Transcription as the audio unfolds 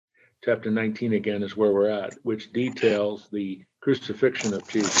chapter 19 again is where we're at, which details the crucifixion of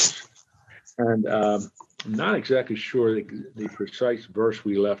Jesus. And I'm not exactly sure the precise verse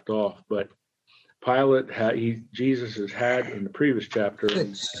we left off, but Jesus has had in the previous chapter,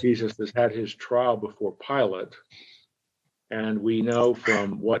 Jesus has had his trial before Pilate. And we know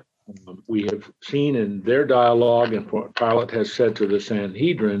from what we have seen in their dialogue and what Pilate has said to the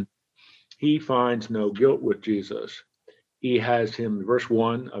Sanhedrin, he finds no guilt with Jesus. He has him, verse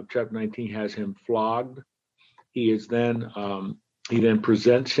 1 of chapter 19, has him flogged. He then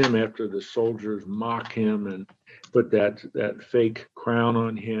presents him after the soldiers mock him and put that fake crown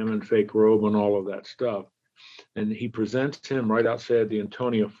on him and fake robe and all of that stuff. And he presents him right outside the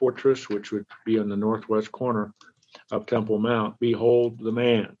Antonia Fortress, which would be on the northwest corner of Temple Mount. Behold the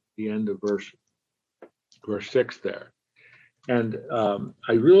man, the end of verse 6 there. And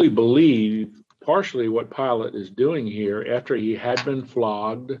I really believe partially what Pilate is doing here, after he had been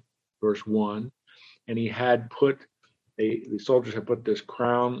flogged, verse 1, and he had the soldiers had put this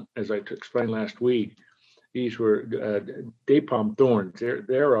crown, as I explained last week. These were date palm thorns.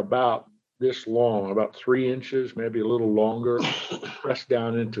 They're about this long, about 3 inches, maybe a little longer, pressed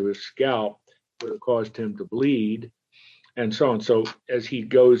down into his scalp, would have caused him to bleed, and so on. So as he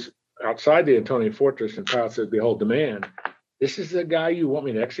goes outside the Antonia Fortress, and Pilate says, "Behold the man. This is the guy you want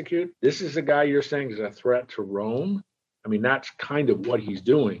me to execute? This is the guy you're saying is a threat to Rome?" I mean, that's kind of what he's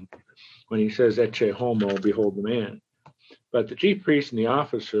doing when he says, "Ecce homo, behold the man." But the chief priests and the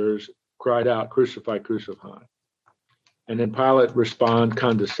officers cried out, "Crucify, crucify." And then Pilate responded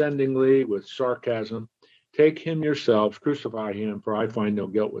condescendingly with sarcasm, "Take him yourselves, crucify him, for I find no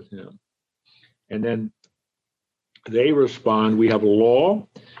guilt with him." And then they respond, "We have a law,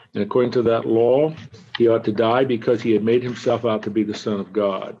 and according to that law, he ought to die because he had made himself out to be the Son of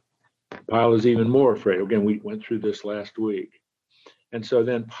God." Pilate is even more afraid. Again, we went through this last week. And so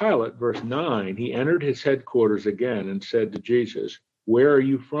then Pilate, verse 9, he entered his headquarters again and said to Jesus, "Where are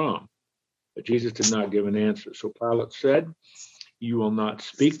you from?" But Jesus did not give an answer. So Pilate said, "You will not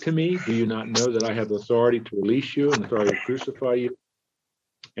speak to me? Do you not know that I have authority to release you and authority to crucify you?"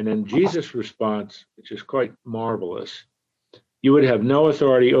 And then Jesus' response, which is quite marvelous, "You would have no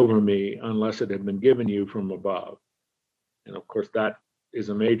authority over me unless it had been given you from above." And of course, that is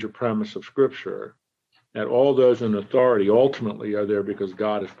a major premise of Scripture, that all those in authority ultimately are there because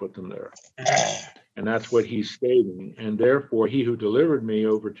God has put them there. And that's what he's stating. And therefore, he who delivered me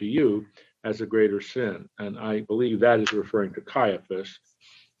over to you has a greater sin. And I believe that is referring to Caiaphas,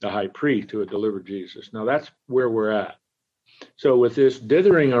 the high priest who had delivered Jesus. Now, that's where we're at. So with this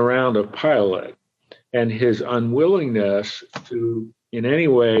dithering around of Pilate and his unwillingness to in any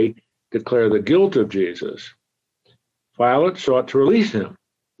way declare the guilt of Jesus, Pilate sought to release him.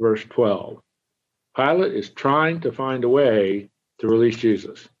 Verse 12. Pilate is trying to find a way to release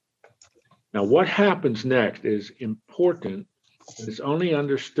Jesus. Now, what happens next is important, and it's only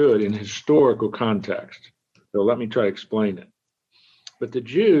understood in historical context. So let me try to explain it. But the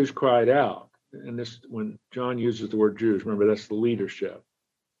Jews cried out, and this, when John uses the word Jews, remember that's the leadership.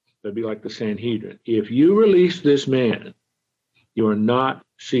 That'd be like the Sanhedrin. "If you release this man, you are not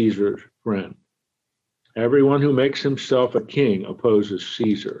Caesar's friend. Everyone who makes himself a king opposes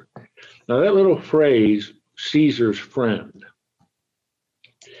Caesar." Now that little phrase, Caesar's friend,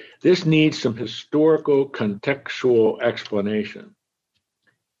 this needs some historical contextual explanation.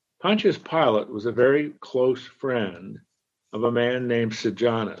 Pontius Pilate was a very close friend of a man named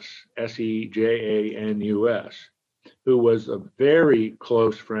Sejanus, Sejanus, who was a very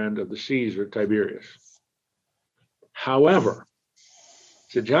close friend of the Caesar Tiberius. However,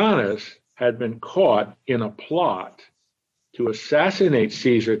 Sejanus had been caught in a plot to assassinate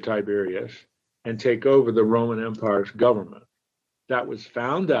Caesar Tiberius and take over the Roman Empire's government. That was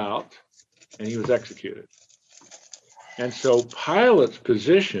found out, and he was executed. And so Pilate's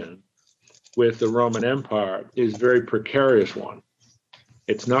position with the Roman Empire is a very precarious one.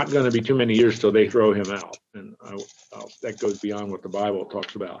 It's not going to be too many years till they throw him out, and that goes beyond what the Bible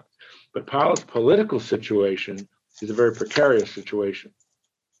talks about. But Pilate's political situation is a very precarious situation.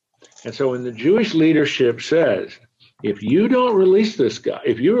 And so when the Jewish leadership says, if you don't release this guy,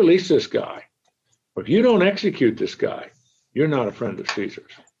 if you release this guy, or if you don't execute this guy, you're not a friend of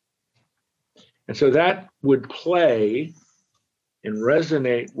Caesar's. And so that would play and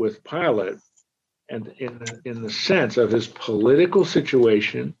resonate with Pilate, and in the sense of his political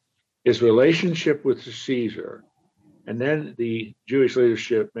situation, his relationship with Caesar. And then the Jewish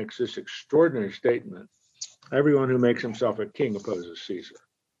leadership makes this extraordinary statement: everyone who makes himself a king opposes Caesar.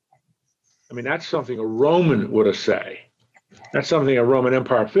 I mean, that's something a Roman would say. That's something a Roman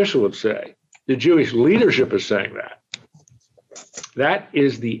Empire official would say. The Jewish leadership is saying that. That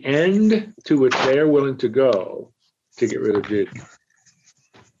is the end to which they are willing to go to get rid of Jesus.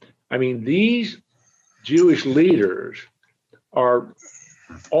 I mean, these Jewish leaders are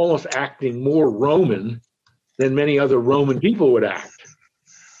almost acting more Roman than many other Roman people would act.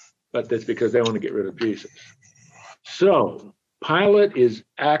 But that's because they want to get rid of Jesus. So Pilate is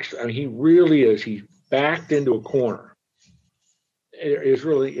actually, I mean, he really is, he's backed into a corner. It is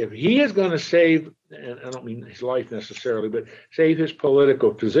really, if he is going to save, and I don't mean his life necessarily, but save his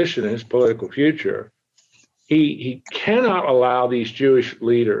political position and his political future, he cannot allow these Jewish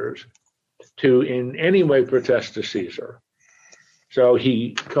leaders to in any way protest to Caesar. So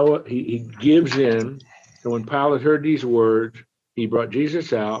he gives in. So when Pilate heard these words, he brought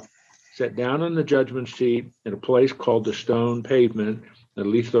Jesus out, sat down on the judgment seat in a place called the stone pavement, the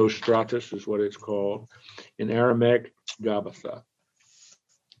Lithostratus is what it's called, in Aramaic, Gabbatha.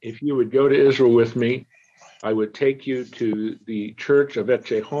 If you would go to Israel with me, I would take you to the church of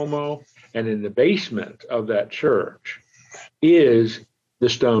Ecce Homo, and in the basement of that church is the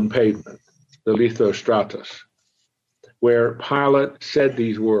stone pavement, the Lithostratus, where Pilate said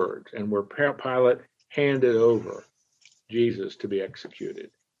these words and where Pilate handed over Jesus to be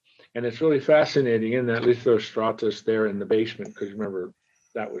executed. And it's really fascinating in that Lithostratus there in the basement, because remember,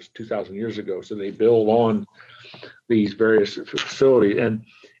 that was 2,000 years ago. So they build on these various facilities. And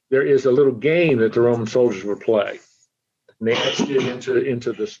there is a little game that the Roman soldiers would play. And they etched it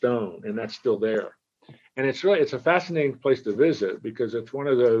into the stone, and that's still there. And it's a fascinating place to visit because it's one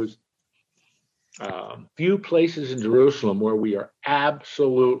of those few places in Jerusalem where we are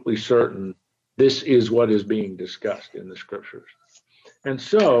absolutely certain this is what is being discussed in the scriptures. And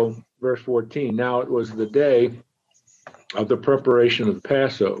so, verse 14, now it was the day of the preparation of the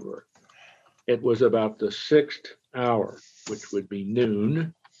Passover. It was about the 6th hour, which would be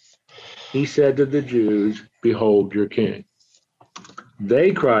noon. He said to the Jews, "Behold your king."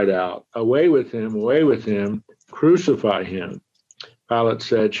 They cried out, away with him, crucify him." Pilate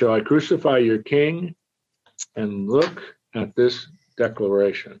said, "Shall I crucify your king?" And look at this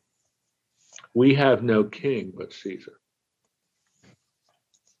declaration. "We have no king but Caesar."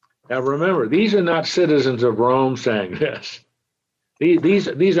 Now remember, these are not citizens of Rome saying this.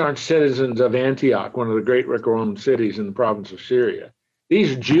 These aren't citizens of Antioch, one of the great Greco-Roman cities in the province of Syria.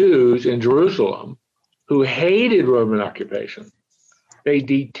 These Jews in Jerusalem who hated Roman occupation. They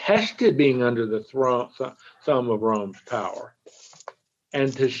detested being under the thumb of Rome's power.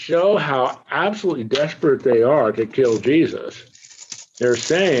 And to show how absolutely desperate they are to kill Jesus, they're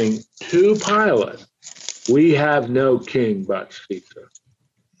saying to Pilate, "We have no king but Caesar."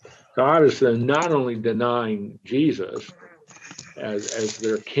 So obviously, not only denying Jesus as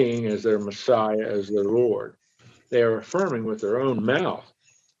their king, as their Messiah, as their Lord, they are affirming with their own mouth,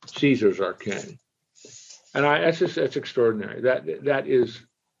 "Caesar's our king." And that's extraordinary. That is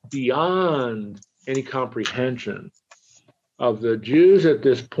beyond any comprehension of the Jews at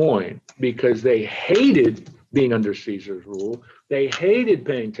this point, because they hated being under Caesar's rule. They hated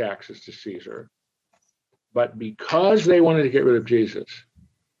paying taxes to Caesar. But because they wanted to get rid of Jesus,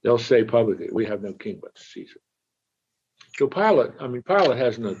 they'll say publicly, "We have no king but Caesar." So Pilate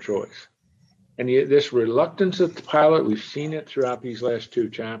has no choice. And this reluctance of Pilate, we've seen it throughout these last 2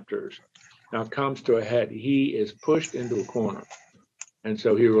 chapters, now comes to a head. He is pushed into a corner. And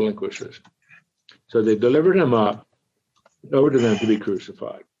so he relinquishes. So they delivered him up over to them to be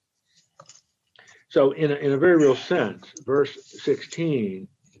crucified. So in a very real sense, verse 16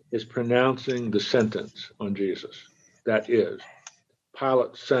 is pronouncing the sentence on Jesus. That is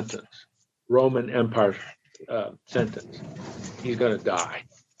Pilate's sentence, Roman Empire sentence. He's going to die.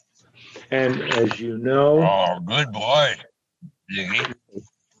 And as you know, oh, good boy, I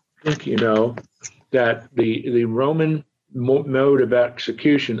think you know that the Roman mode of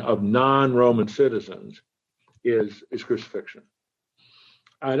execution of non-Roman citizens is crucifixion.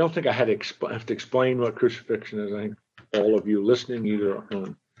 I don't think I have to explain what crucifixion is. I think all of you listening, either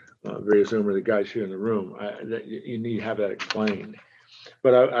on via Zoom or the guys here in the room, you need to have that explained.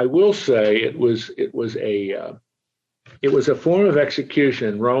 But I will say it was a form of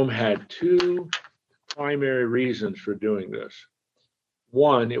execution. Rome had 2 primary reasons for doing this.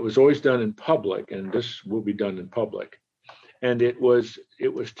 One, it was always done in public, and this will be done in public. And it was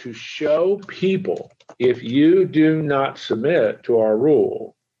to show people, if you do not submit to our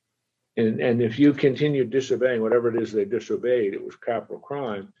rule, and if you continue disobeying whatever it is they disobeyed, it was capital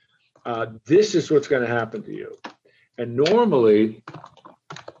crime, this is what's going to happen to you. And normally,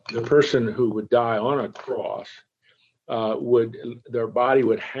 the person who would die on a cross, their body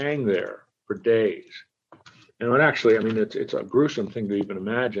would hang there for days. And actually, it's a gruesome thing to even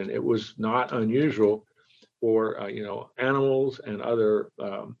imagine. It was not unusual for animals and other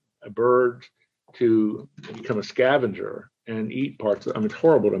birds to become a scavenger and eat parts of. I mean, it's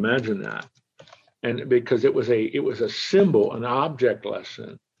horrible to imagine that. And because it was a symbol, an object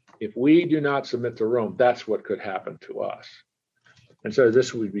lesson. If we do not submit to Rome, that's what could happen to us. And so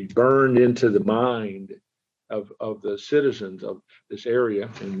this would be burned into the mind of the citizens of this area.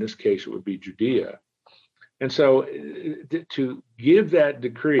 In this case, it would be Judea. And so to give that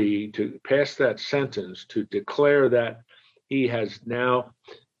decree, to pass that sentence, to declare that he has now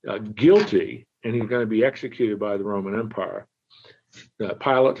guilty and he's going to be executed by the Roman Empire,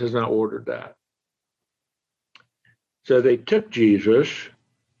 Pilate has not ordered that. So they took Jesus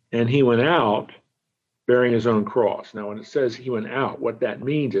and he went out bearing his own cross. Now, when it says he went out, what that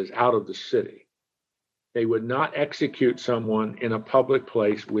means is out of the city. They would not execute someone in a public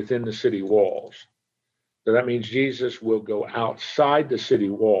place within the city walls. So that means Jesus will go outside the city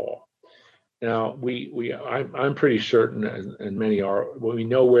wall. Now, I'm pretty certain, and many are, we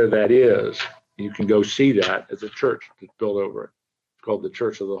know where that is. You can go see that as a church that's built over it. It's called the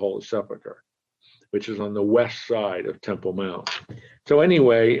Church of the Holy Sepulchre, which is on the west side of Temple Mount. So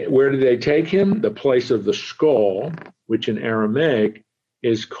anyway, where did they take him? The place of the skull, which in Aramaic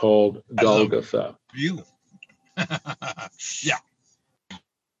is called Golgotha. You. Yeah.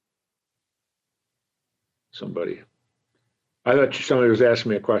 I thought somebody was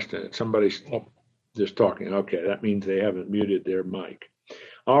asking me a question. Somebody's just talking. Okay, that means they haven't muted their mic.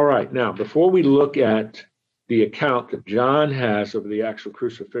 All right, now, before we look at the account that John has of the actual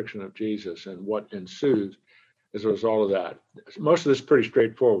crucifixion of Jesus and what ensues as a result of that, most of this is pretty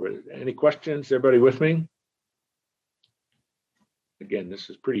straightforward. Any questions? Everybody with me? Again, this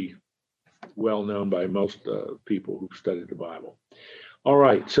is pretty well known by most people who've studied the Bible. All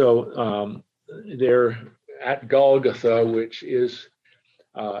right, so they're at Golgotha, which is,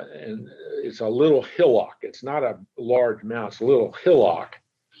 and it's a little hillock. It's not a large mount, it's a little hillock.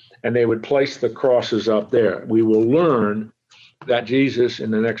 And they would place the crosses up there. We will learn that Jesus, in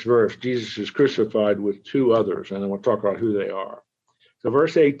the next verse, Jesus is crucified with two others, and I want to talk about who they are. So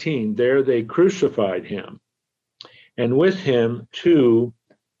verse 18, there they crucified him, and with him two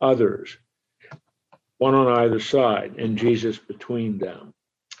others, one on either side, and Jesus between them.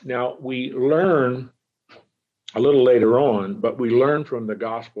 Now, we learn a little later on, but we learn from the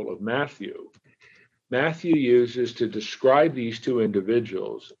Gospel of Matthew. Matthew uses, to describe these two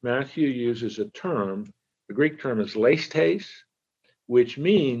individuals, Matthew uses a term, the Greek term is leistes, which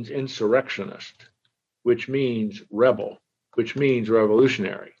means insurrectionist, which means rebel, which means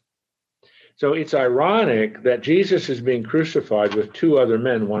revolutionary. So it's ironic that Jesus is being crucified with two other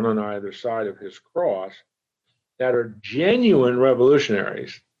men, one on either side of his cross, that are genuine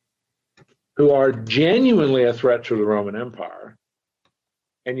revolutionaries, who are genuinely a threat to the Roman Empire.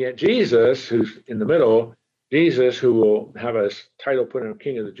 And yet Jesus, who's in the middle, Jesus, who will have a title put on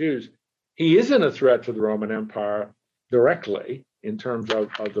King of the Jews, he isn't a threat to the Roman Empire directly in terms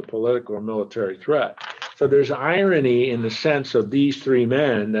of the political or military threat. So there's irony in the sense of these three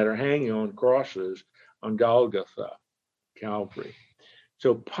men that are hanging on crosses on Golgotha, Calvary.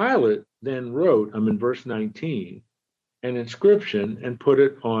 So Pilate then wrote, I'm in verse 19, an inscription and put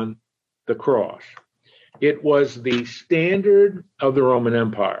it on the cross. It was the standard of the Roman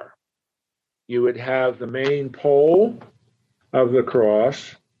Empire. You would have the main pole of the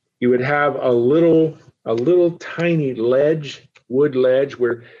cross. You would have a little tiny ledge, wood ledge,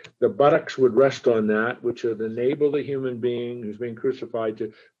 where the buttocks would rest on that, which would enable the human being who's being crucified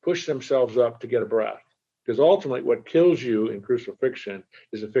to push themselves up to get a breath. Because ultimately what kills you in crucifixion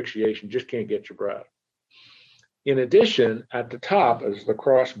is asphyxiation. You just can't get your breath. In addition, at the top is the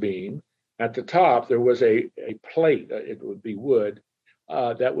cross beam. At the top, there was a plate, it would be wood,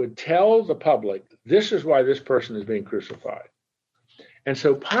 that would tell the public, this is why this person is being crucified. And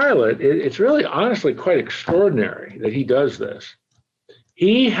so Pilate, it's really honestly quite extraordinary that he does this.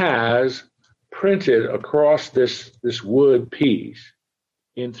 He has printed across this wood piece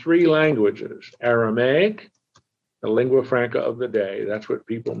in three languages: Aramaic, the lingua franca of the day, that's what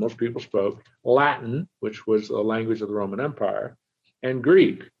most people spoke; Latin, which was the language of the Roman Empire; and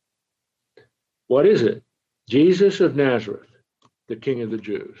Greek. What is it? Jesus of Nazareth, the King of the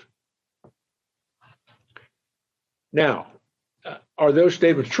Jews. Now, are those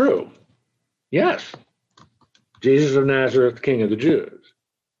statements true? Yes. Jesus of Nazareth, King of the Jews.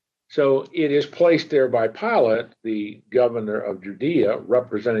 So it is placed there by Pilate, the governor of Judea,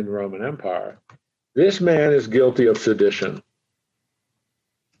 representing the Roman Empire. This man is guilty of sedition.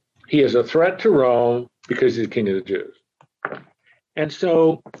 He is a threat to Rome because he's the King of the Jews. And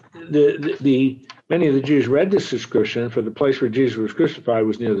so the Many of the Jews read this inscription, for the place where Jesus was crucified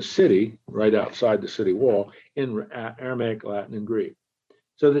was near the city, right outside the city wall, in Aramaic, Latin, and Greek.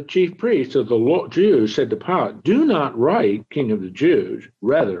 So the chief priests of the Jews said to Pilate, "Do not write King of the Jews.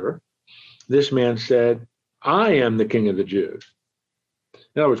 Rather, this man said, I am the King of the Jews."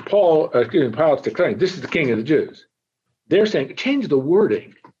 In other words, Pilate's declaring, this is the King of the Jews. They're saying, change the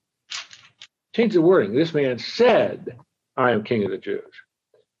wording. Change the wording. This man said, I am King of the Jews.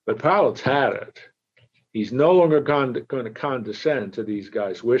 But Pilate's had it. He's no longer going to condescend to these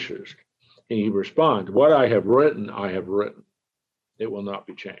guys' wishes. And he responds, what I have written, I have written. It will not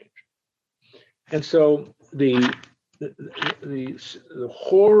be changed. And so the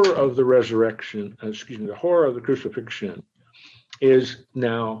horror of the resurrection, the horror of the crucifixion is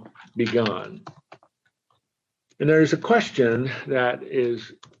now begun. And there's a question that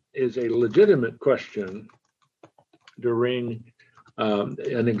is a legitimate question during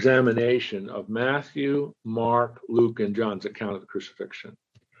an examination of Matthew, Mark, Luke, and John's account of the crucifixion.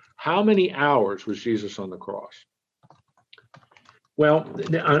 How many hours was Jesus on the cross? Well,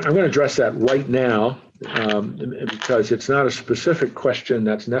 I'm going to address that right now because it's not a specific question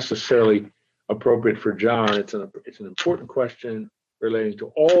that's necessarily appropriate for John. It's an important question relating to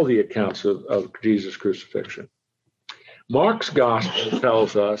all the accounts of Jesus' crucifixion. Mark's gospel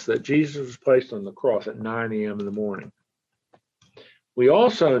tells us that Jesus was placed on the cross at 9 a.m. in the morning. We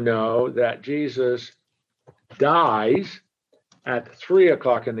also know that Jesus dies at 3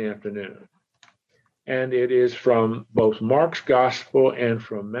 o'clock in the afternoon. And it is from both Mark's gospel and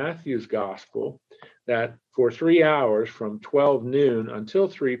from Matthew's gospel that for 3 hours, from 12 noon until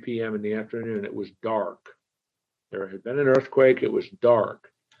 3 p.m. in the afternoon, it was dark. There had been an earthquake, it was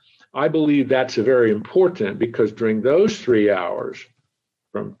dark. I believe that's very important because during those 3 hours,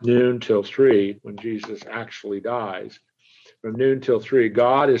 from noon till 3, when Jesus actually dies, from noon till 3,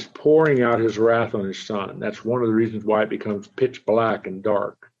 God is pouring out his wrath on his son. That's one of the reasons why it becomes pitch black and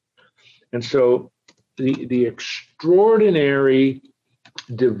dark. And so the extraordinary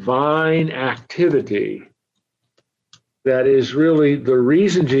divine activity that is really the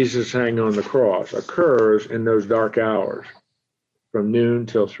reason Jesus hung on the cross occurs in those dark hours from noon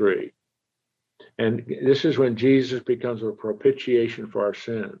till 3. And this is when Jesus becomes a propitiation for our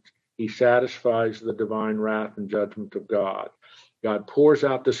sins. He satisfies the divine wrath and judgment of God. God pours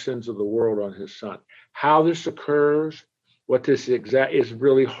out the sins of the world on his son. How this occurs, what this is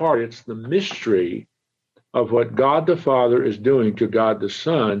really hard. It's the mystery of what God the Father is doing to God the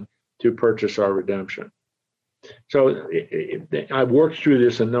Son to purchase our redemption. So I worked through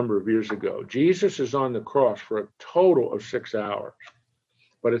this a number of years ago. Jesus is on the cross for a total of 6 hours,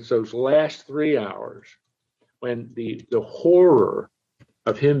 but it's those last 3 hours when the horror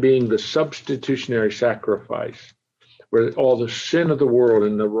of him being the substitutionary sacrifice, where all the sin of the world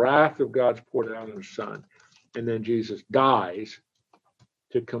and the wrath of God's poured out on his son, and then Jesus dies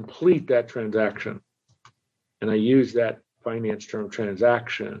to complete that transaction. And I use that finance term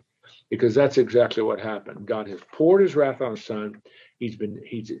transaction because that's exactly what happened. God has poured his wrath on his son. He's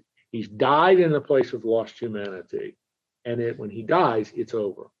died in the place of lost humanity. And when he dies, it's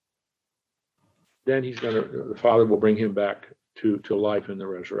over. Then the Father will bring him back to life in the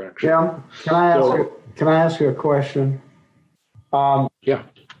resurrection. Yeah. Can I ask you a question? Yeah.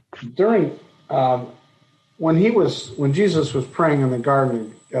 During when Jesus was praying in the Garden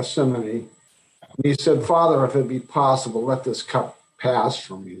of Gethsemane, he said, "Father, if it be possible, let this cup pass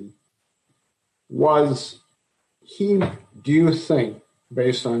from me." Was he, do you think,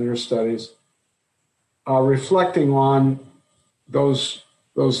 based on your studies, reflecting on those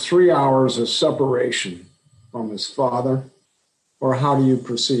 3 hours of separation from his Father, or how do you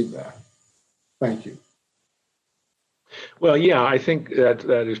perceive that? Thank you. Well, yeah, I think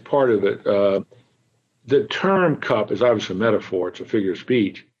that is part of it. The term cup is obviously a metaphor. It's a figure of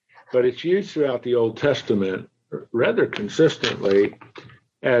speech, but it's used throughout the Old Testament rather consistently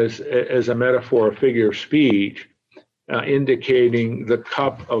as a metaphor, a figure of speech, indicating the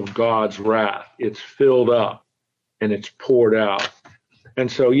cup of God's wrath. It's filled up and it's poured out.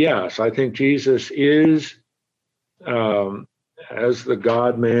 And so, yes, I think Jesus is, as the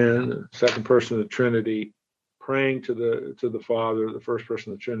God-man, second person of the Trinity, praying to the Father, the first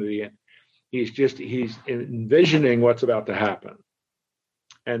person of the Trinity, and he's envisioning what's about to happen.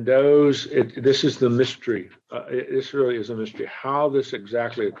 And this is the mystery. This really is a mystery. How this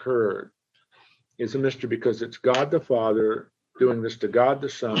exactly occurred is a mystery because it's God the Father doing this to God the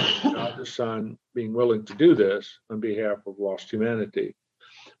Son, God the Son being willing to do this on behalf of lost humanity.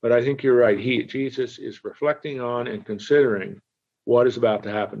 But I think you're right. Jesus is reflecting on and considering what is about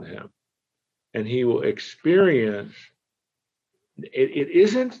to happen to him. And he will experience, it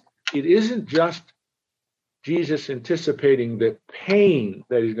isn't just Jesus anticipating the pain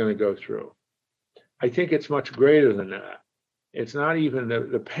that he's going to go through. I think it's much greater than that. It's not even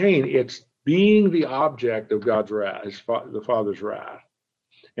the pain, it's being the object of God's wrath, the Father's wrath,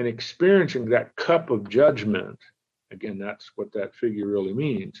 and experiencing that cup of judgment. Again, that's what that figure really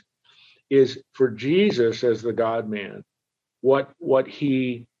means, is for Jesus as the God-man, what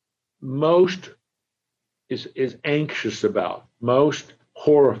he most is anxious about, most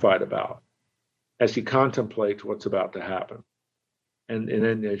horrified about, as he contemplates what's about to happen. And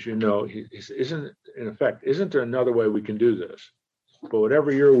then, as you know, isn't there another way we can do this? But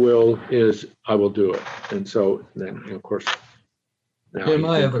whatever your will is, I will do it. And so then, of course, now Jim,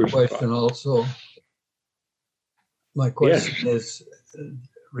 I have a question also. My question is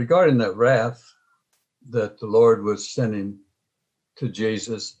regarding the wrath that the Lord was sending to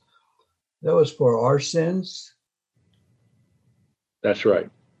Jesus. That was for our sins? That's right.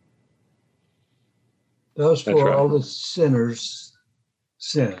 That was for all the sinners'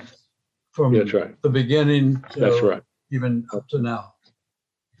 sins from the beginning to even up to now.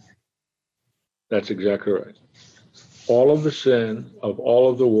 That's exactly right. All of the sin of all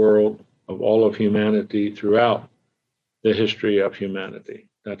of the world, of all of humanity throughout the history of humanity.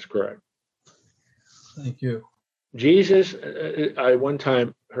 That's correct. Thank you. Jesus, I one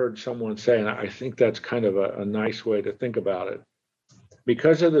time heard someone say, and I think that's kind of a nice way to think about it,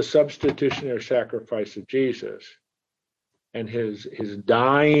 because of the substitutionary sacrifice of Jesus and his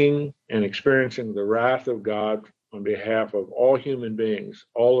dying and experiencing the wrath of God on behalf of all human beings,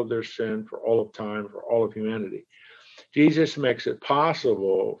 all of their sin, for all of time, for all of humanity, Jesus makes it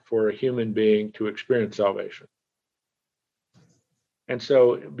possible for a human being to experience salvation. And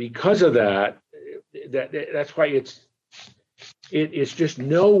so because of that, that's why it's just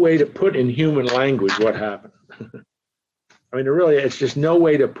no way to put in human language what happened. I mean, it's just no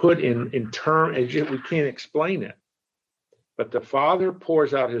way to put in terms, we can't explain it. But the Father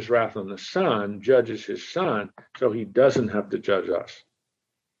pours out his wrath on the Son, judges his Son, so he doesn't have to judge us.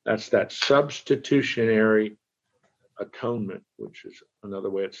 That's that substitutionary atonement, which is another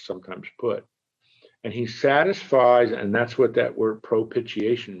way it's sometimes put. And he satisfies, and that's what that word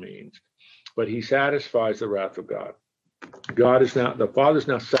propitiation means, but he satisfies the wrath of God. The Father's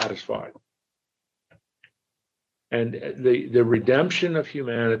now satisfied. And the redemption of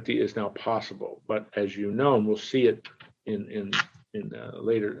humanity is now possible. But as you know, and we'll see it in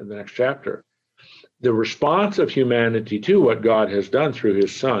later in the next chapter, the response of humanity to what God has done through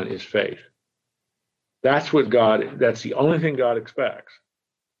his Son is faith. That's the only thing God expects,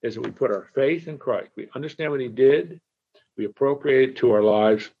 is that we put our faith in Christ. We understand what he did. We appropriate it to our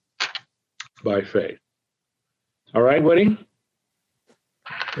lives by faith. All right, Woody?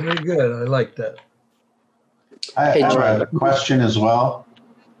 Very good. I like that. I have a question as well.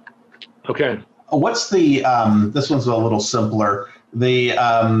 Okay. What's the, this one's a little simpler. The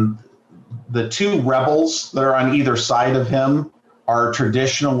two rebels that are on either side of him are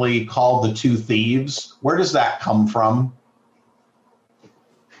traditionally called the two thieves. Where does that come from?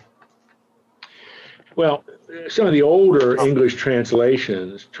 Well, some of the older English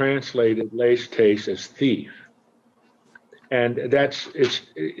translations translated Laestes as thief. And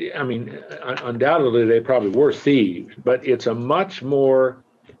undoubtedly they probably were thieves, but it's a much more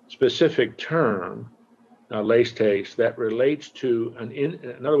specific term, Laestes, that relates to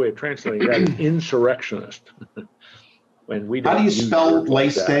another way of translating that is insurrectionist. When we don't How do you spell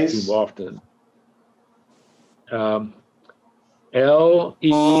Laestes? Too often.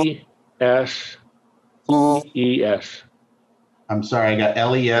 L-E-S-T-E-S. I'm sorry, I got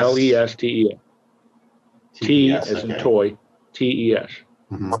L-E-S. L-E-S-T-E-S. T as in toy, T-E-S.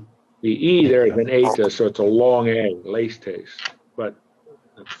 Mm-hmm. The E there is an eta, so it's a long A, Laestes. But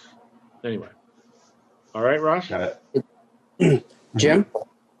anyway. All right, Ross? Got it. Jim?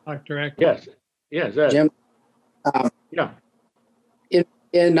 Dr. Eck? Yes. Yes, Ed. Jim? Yeah.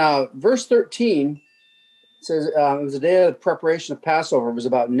 In verse 13, it says it was the day of the preparation of Passover. It was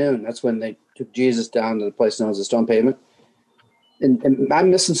about noon. That's when they took Jesus down to the place known as the Stone Pavement. And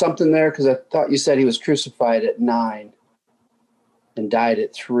I'm missing something there because I thought you said he was crucified at 9 and died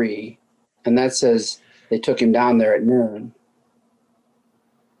at 3. And that says they took him down there at noon.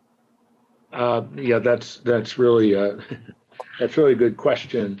 Yeah, that's really that's really a good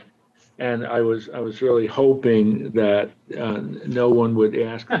question. And I was really hoping that no one would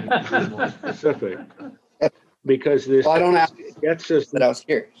ask me to be more specific, because this gets us. But I was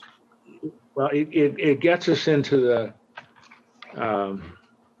curious. Well, it gets us into the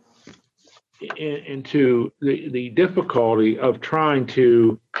into the difficulty of trying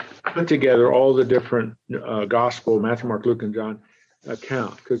to put together all the different gospel, Matthew, Mark, Luke, and John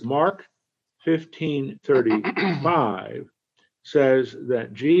account. Because Mark 15:35 says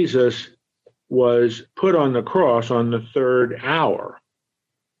that Jesus was put on the cross on the third hour,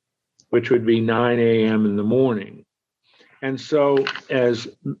 which would be 9 a.m. in the morning. And so as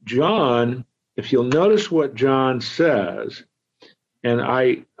John, if you'll notice what John says, and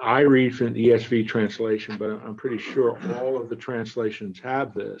I read from the ESV translation, but I'm pretty sure all of the translations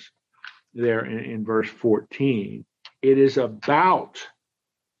have this there in verse 14. It is about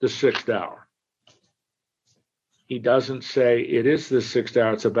the sixth hour. He doesn't say it is the sixth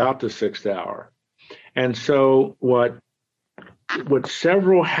hour, it's about the sixth hour. And so what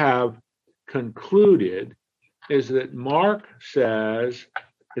several have concluded is that Mark says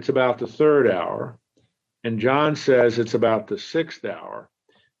it's about the third hour, and John says it's about the sixth hour.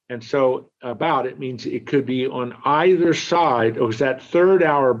 And so about it means it could be on either side of that third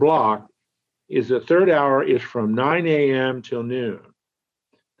hour block. The third hour is from 9 a.m. till noon.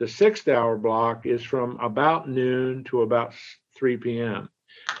 The sixth hour block is from about noon to about 3 p.m.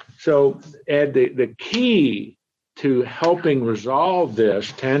 So, Ed, the key to helping resolve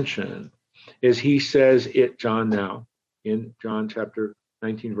this tension is he says it, John now, in John chapter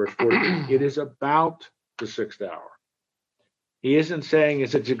 19, verse 40, it is about the sixth hour. He isn't saying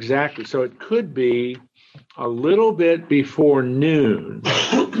it's exactly, so it could be a little bit before noon,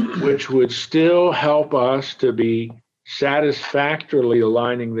 which would still help us to be satisfactorily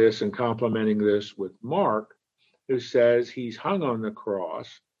aligning this and complementing this with Mark, who says he's hung on the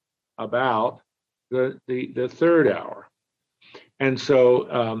cross about the third hour. And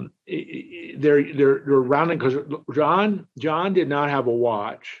so they're rounding, because John did not have a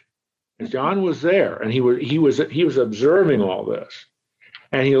watch. John was there, and he was observing all this,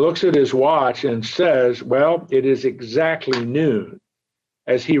 and he looks at his watch and says, "Well, it is exactly noon."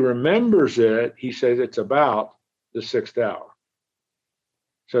 As he remembers it, he says it's about the sixth hour.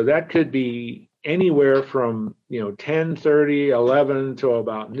 So that could be anywhere from 10:30, 11 to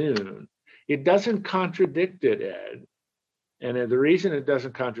about noon. It doesn't contradict it, Ed. And the reason it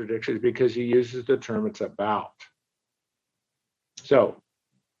doesn't contradict it is because he uses the term it's about. So.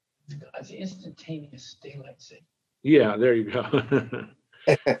 It's instantaneous daylight saving. Yeah, there you go.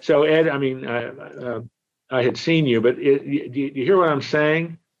 So, Ed, I mean, I had seen you, but do you hear what I'm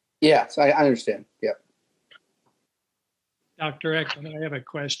saying? Yes, I understand. Yeah. Dr. Eckman, I have a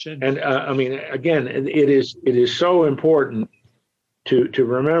question. And I mean, again, it is so important to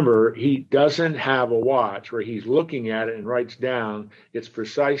remember he doesn't have a watch where he's looking at it and writes down it's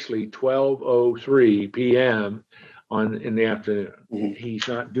precisely 12:03 p.m. in the afternoon. Mm-hmm. He's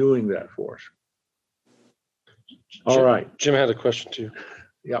not doing that for us. All right. Jim had a question too.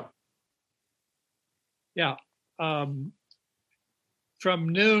 Yep. Yeah. From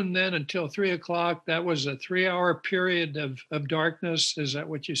noon then until 3 o'clock, that was a 3-hour period of darkness. Is that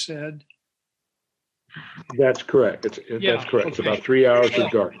what you said? That's correct. That's correct. Okay. It's about 3 hours of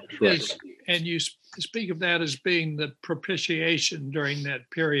darkness. Right. And you speak of that as being the propitiation during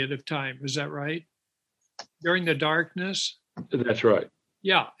that period of time. Is that right? During the darkness? That's right.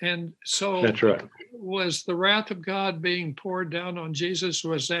 Yeah. And so that's right. Was the wrath of God being poured down on Jesus?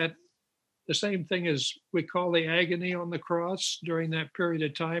 Was that the same thing as we call the agony on the cross during that period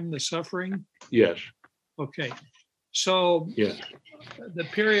of time, the suffering? Yes. Okay. So yes. The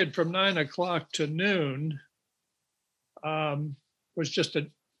period from 9 o'clock to noon was just a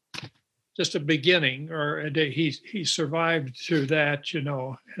beginning, or a day. He survived through that,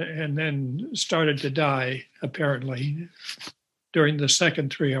 and then started to die apparently during the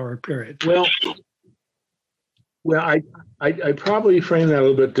second 3-hour period. Well, I probably frame that a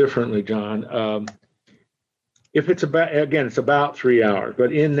little bit differently, John. If it's about 3 hours,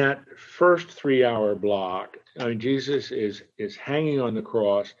 but in that first 3-hour block, I mean, Jesus is hanging on the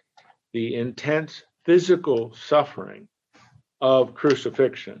cross, the intense physical suffering of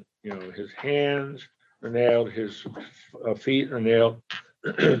crucifixion. His hands are nailed, his feet are nailed,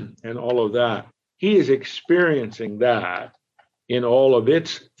 and all of that. He is experiencing that in all of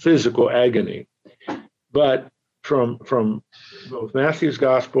its physical agony. But from both Matthew's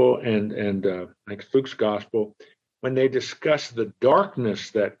gospel and Luke's gospel, when they discuss the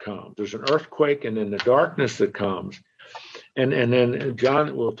darkness that comes, there's an earthquake and then the darkness that comes. And then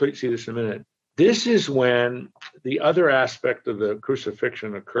John, we'll see this in a minute. This is when the other aspect of the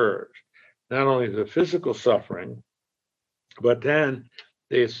crucifixion occurs. Not only the physical suffering, but then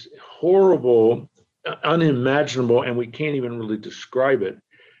this horrible, unimaginable, and we can't even really describe it,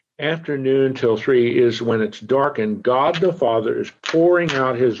 afternoon till 3 is when it's dark and God the Father is pouring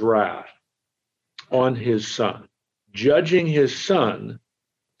out his wrath on his Son, judging his Son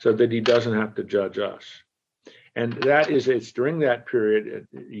so that he doesn't have to judge us. And it's during that period,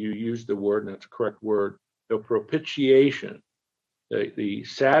 you use the word, and that's a correct word, the propitiation, the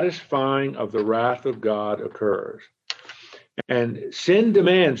satisfying of the wrath of God occurs. And sin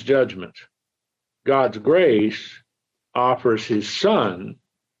demands judgment. God's grace offers his son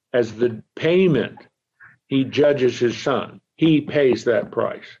as the payment. He judges his son. He pays that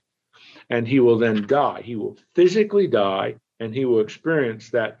price. And he will then die. He will physically die, and he will experience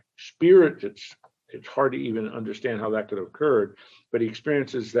that spirit. It's hard to even understand how that could have occurred, but he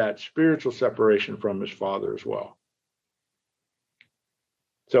experiences that spiritual separation from his Father as well.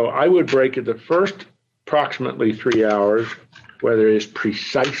 So I would break it the first approximately 3 hours, whether it is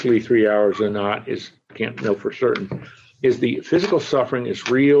precisely 3 hours or not, can't know for certain, is the physical suffering is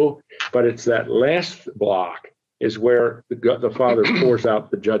real, but it's that last block is where the Father pours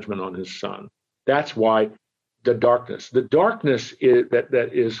out the judgment on his Son. That's why the darkness is, that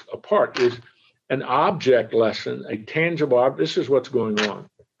is apart is an object lesson, a tangible object. This is what's going on.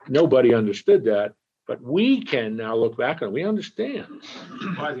 Nobody understood that, but we can now look back and we understand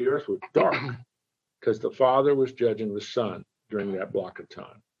why the earth was dark, because the Father was judging the Son during that block of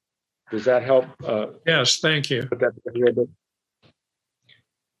time. Does that help? Yes, thank you.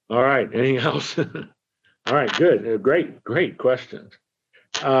 All right. Anything else? All right, good. Great questions.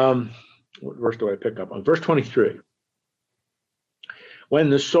 What verse do I pick up on? Verse 23. When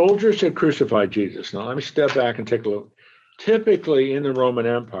the soldiers had crucified Jesus, now let me step back and take a look. Typically in the Roman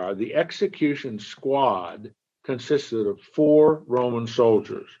Empire, the execution squad consisted of 4 Roman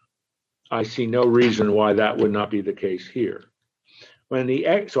soldiers. I see no reason why that would not be the case here.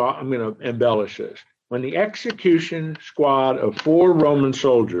 So I'm going to embellish this. When the execution squad of 4 Roman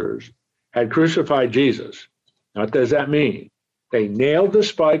soldiers had crucified Jesus, now what does that mean? They nailed the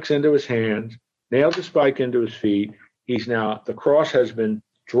spikes into his hands, nailed the spike into his feet. The cross has been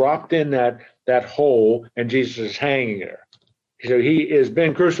dropped in that hole, and Jesus is hanging there. So he has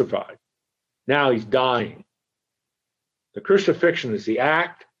been crucified. Now he's dying. The crucifixion is the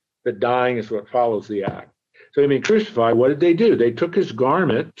act. The dying is what follows the act. So he'd been crucified. What did they do? They took his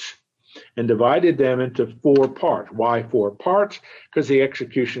garments and divided them into 4 parts. Why 4 parts? Because the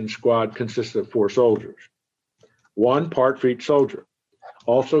execution squad consisted of 4 soldiers. 1 part for each soldier.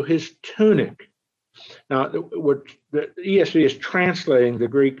 Also his tunic. Now, what the ESV is translating the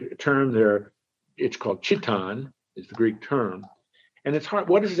Greek term there, it's called chiton, is the Greek term. And it's hard.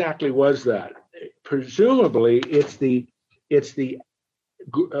 What exactly was that? Presumably, it's the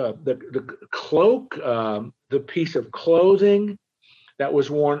cloak, the piece of clothing that was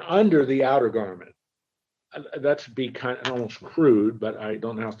worn under the outer garment. That's be kind of almost crude, but I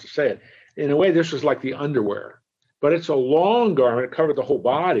don't know how to say it. In a way, this was like the underwear, but it's a long garment. It covered the whole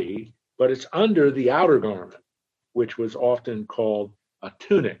body, but it's under the outer garment, which was often called a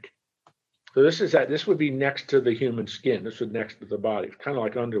tunic. So this would be next to the human skin. This would next to the body. It's kind of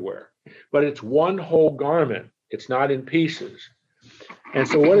like underwear, but it's one whole garment. It's not in pieces. And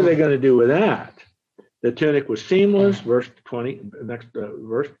so what are they going to do with that? The tunic was seamless, verse 20, next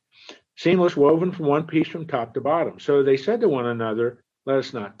verse, seamless, woven from one piece from top to bottom. So they said to one another, let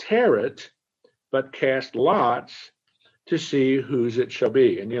us not tear it, but cast lots to see whose it shall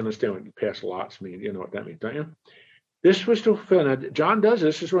be. And you understand what cast lots mean. You know what that means, don't you? This was to fulfill, now John does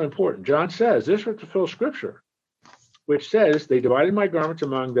this is really important. John says this was to fulfill Scripture, which says, they divided my garments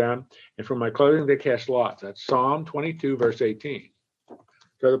among them, and from my clothing they cast lots. That's Psalm 22, verse 18.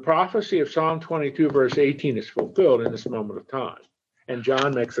 So the prophecy of Psalm 22, verse 18 is fulfilled in this moment of time. And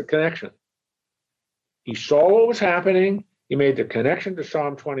John makes a connection. He saw what was happening. He made the connection to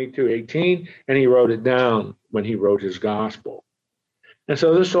Psalm 22, 18, and he wrote it down when he wrote his gospel. And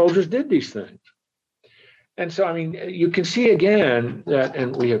so the soldiers did these things. And so, I mean, you can see again that,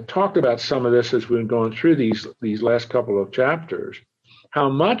 and we have talked about some of this as we've been going through these last couple of chapters, how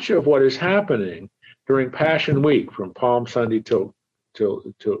much of what is happening during Passion Week, from Palm Sunday till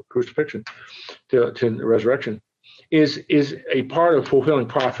crucifixion, to resurrection, is a part of fulfilling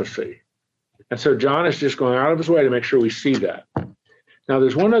prophecy. And so John is just going out of his way to make sure we see that. Now,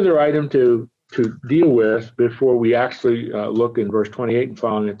 there's one other item to deal with before we actually look in verse 28 and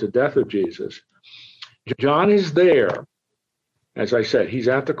following at the death of Jesus. John is there. As I said, he's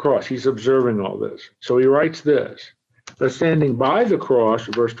at the cross. He's observing all this. So he writes this. But standing by the cross,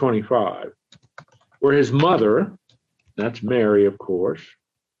 verse 25, where his mother, that's Mary, of course,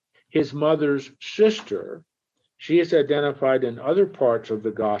 his mother's sister, she is identified in other parts of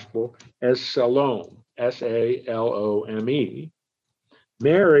the gospel as Salome, Salome.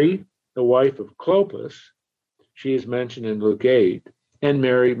 Mary, the wife of Clopas, she is mentioned in Luke 8, and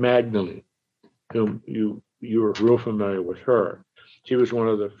Mary Magdalene, whom you are real familiar with her. She was one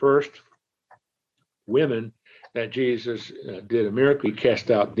of the first women that Jesus did a miracle. He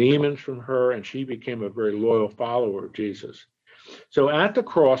cast out demons from her, and she became a very loyal follower of Jesus. So at the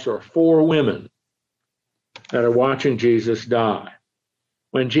cross are 4 women that are watching Jesus die.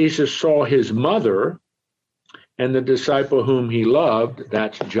 When Jesus saw his mother and the disciple whom he loved,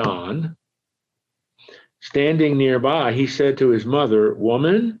 that's John, standing nearby, he said to his mother,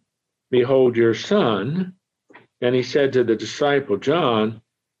 "Woman, behold your son." And he said to the disciple, "John,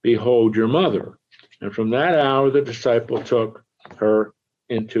 behold your mother." And from that hour, the disciple took her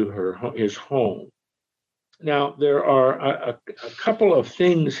into his home. Now, there are a couple of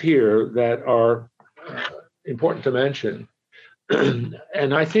things here that are important to mention.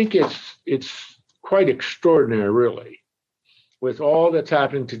 And I think it's quite extraordinary, really, with all that's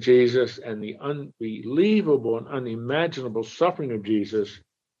happening to Jesus and the unbelievable and unimaginable suffering of Jesus.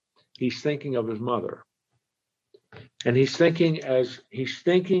 He's thinking of his mother. And he's thinking as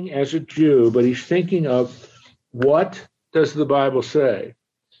a Jew, but he's thinking of, what does the Bible say?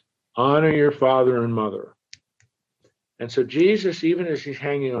 Honor your father and mother. And so Jesus, even as he's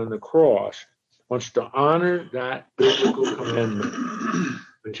hanging on the cross, wants to honor that biblical commandment,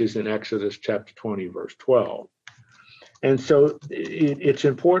 which is in Exodus chapter 20, verse 12. And so it's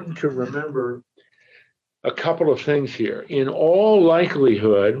important to remember a couple of things here. In all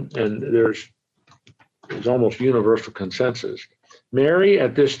likelihood, and there's almost universal consensus, Mary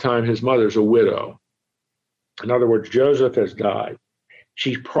at this time, his mother's a widow. In other words, Joseph has died.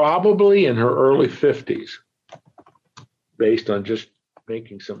 She's probably in her early 50s, based on just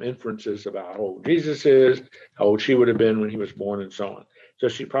making some inferences about how old Jesus is, how old she would have been when he was born, and so on. So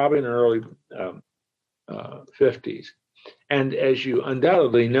she's probably in her early 50s. And as you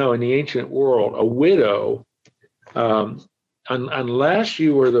undoubtedly know, in the ancient world, a widow, unless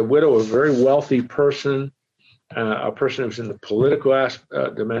you were the widow of a very wealthy person, a person who was in the political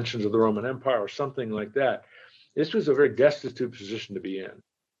dimensions of the Roman Empire or something like that, this was a very destitute position to be in.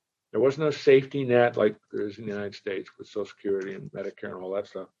 There was no safety net like there is in the United States with Social Security and Medicare and all that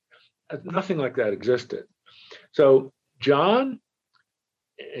stuff. Nothing like that existed. So John,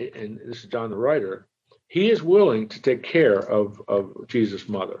 and this is John the writer, he is willing to take care of Jesus'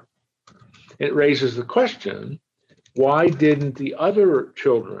 mother. It raises the question, why didn't the other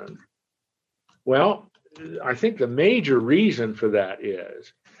children? Well, I think the major reason for that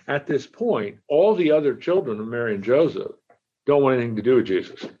is, at this point, all the other children of Mary and Joseph don't want anything to do with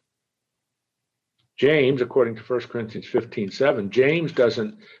Jesus. James, according to 1 Corinthians 15:7, James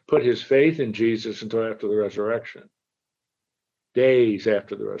doesn't put his faith in Jesus until after the resurrection, days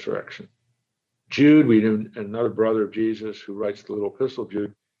after the resurrection. Jude, we knew another brother of Jesus who writes the little epistle,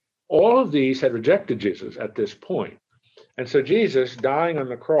 Jude, all of these had rejected Jesus at this point. And so Jesus, dying on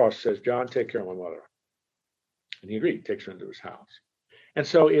the cross, says, "John, take care of my mother." And he agreed, takes her into his house. And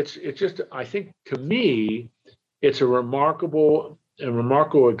so it's just, I think, to me, it's a remarkable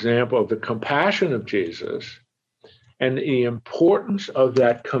example of the compassion of Jesus and the importance of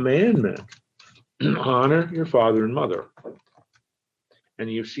that commandment, honor your father and mother.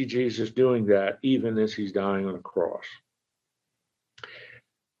 And you see Jesus doing that even as he's dying on the cross.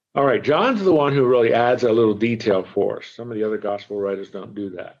 All right, John's the one who really adds a little detail for us. Some of the other gospel writers don't do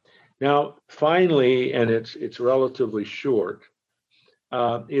that. Now, finally, and it's relatively short,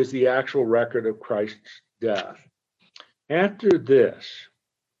 is the actual record of Christ's death. After this,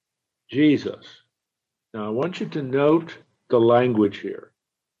 Jesus, now I want you to note the language here,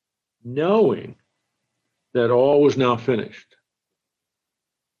 knowing that all was now finished.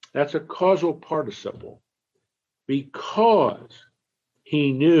 That's a causal participle, because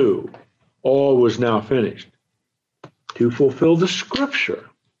he knew all was now finished, to fulfill the scripture.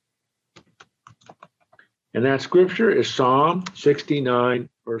 And that scripture is Psalm 69,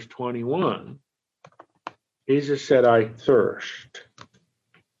 verse 21. Jesus said, "I thirst."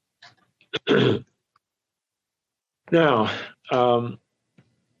 Now,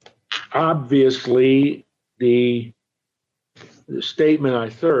 obviously, the statement "I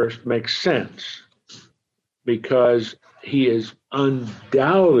thirst" makes sense, because he is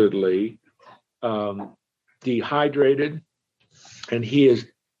undoubtedly dehydrated, and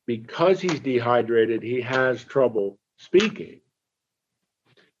because he's dehydrated, he has trouble speaking.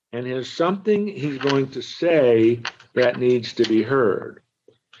 And there's something he's going to say that needs to be heard.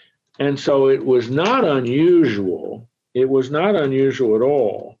 And so it was not unusual at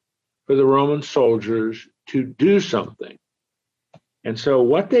all for the Roman soldiers to do something. And so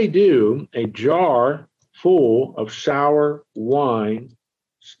what they do, a jar full of sour wine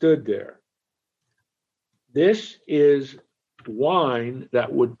stood there. This is wine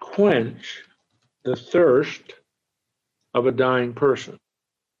that would quench the thirst of a dying person.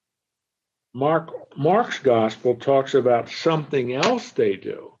 Mark's gospel talks about something else they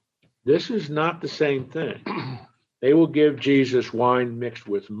do. This is not the same thing. They will give Jesus wine mixed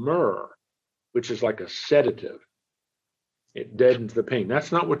with myrrh, which is like a sedative. It deadens the pain.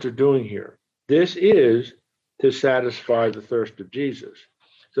 That's not what they're doing here. This is to satisfy the thirst of Jesus.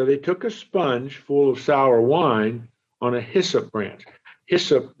 So they took a sponge full of sour wine on a hyssop branch.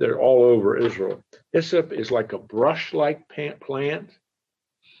 Hyssop, they're all over Israel. Hyssop is like a brush-like plant,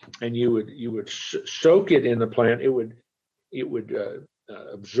 and you would soak it in the plant. It would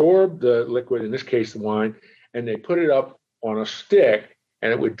absorb the liquid, in this case the wine, and they put it up on a stick,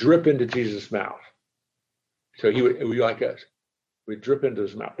 and it would drip into Jesus' mouth. So it would be like this. It would drip into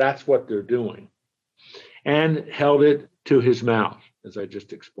his mouth. That's what they're doing. And held it to his mouth, as I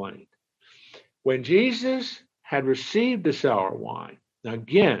just explained. When Jesus had received the sour wine,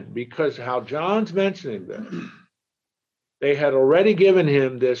 again, because how John's mentioning this, they had already given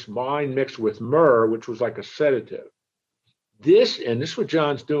him this wine mixed with myrrh, which was like a sedative. This is what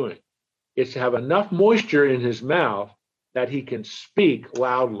John's doing, is to have enough moisture in his mouth that he can speak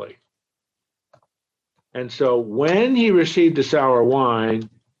loudly. And so when he received the sour wine,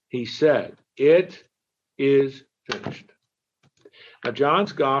 he said, "It is finished." Now,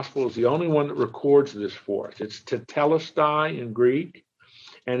 John's gospel is the only one that records this for us. It's tetelestai in Greek,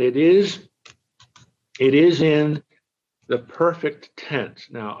 and it is in the perfect tense.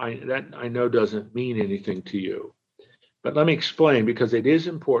 Now, I know doesn't mean anything to you, but let me explain, because it is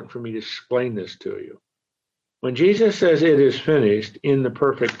important for me to explain this to you. When Jesus says it is finished in the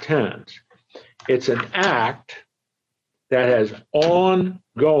perfect tense, it's an act that has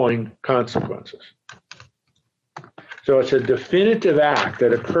ongoing consequences. So it's a definitive act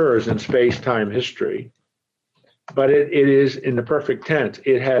that occurs in space-time history, but it is in the perfect tense.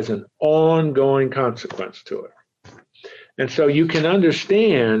 It has an ongoing consequence to it. And so you can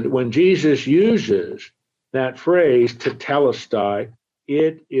understand when Jesus uses that phrase, tetelestai,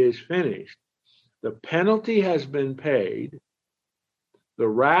 it is finished. The penalty has been paid. The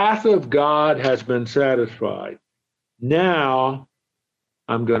wrath of God has been satisfied. Now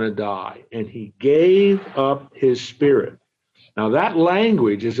I'm going to die. And he gave up his spirit. Now that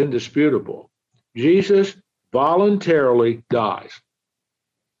language is indisputable. Jesus voluntarily dies.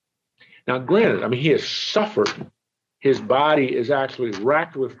 Now granted, he has suffered. His body is actually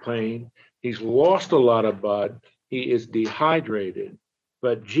racked with pain. He's lost a lot of blood. He is dehydrated.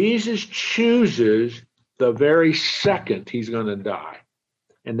 But Jesus chooses the very second he's going to die.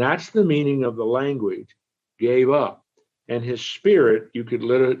 And that's the meaning of the language, gave up. And his spirit, you could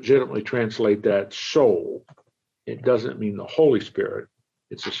legitimately translate that soul. It doesn't mean the Holy Spirit.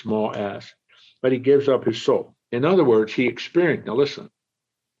 It's a small s. But he gives up his soul. In other words, he experiences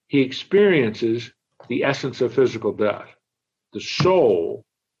the essence of physical death. The soul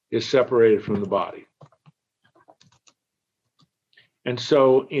is separated from the body. And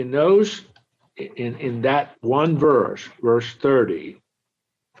so in that one verse 30,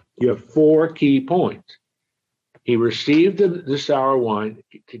 you have four key points. He received the sour wine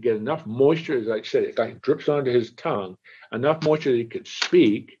to get enough moisture, as I said, it like drips onto his tongue, enough moisture that he could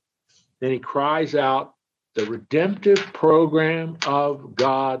speak. Then he cries out, the redemptive program of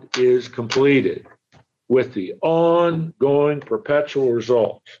God is completed, with the ongoing perpetual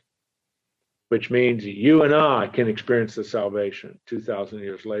results, which means you and I can experience the salvation 2,000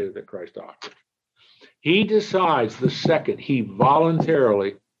 years later that Christ offers. He decides the second he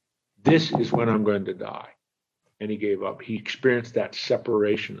voluntarily, this is when I'm going to die. And he gave up. He experienced that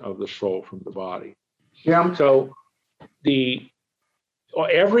separation of the soul from the body. Yeah. So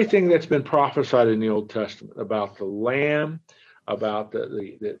everything that's been prophesied in the Old Testament about the Lamb, about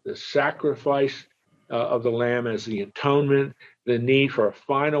the sacrifice of the Lamb as the atonement, the need for a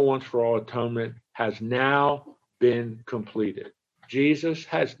final once for all atonement has now been completed. Jesus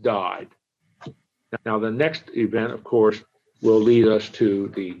has died. Now, the next event, of course, will lead us to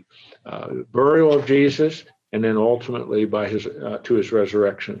the burial of Jesus, and then ultimately to his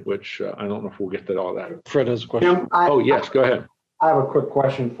resurrection, which I don't know if we'll get to all that. Fred has a question. Tim, Yes, go ahead. I have a quick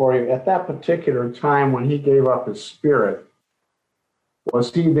question for you. At that particular time when he gave up his spirit,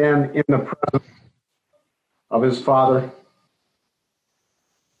 was he then in the presence of his Father?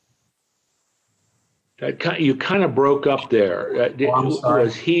 You kind of broke up there. I'm sorry.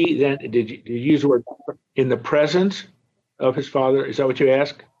 Was he then, did you use the word in the presence of his Father? Is that what you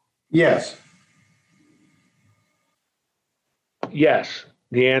asked? Yes. Yes.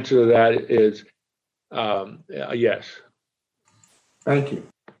 The answer to that is yes. Thank you.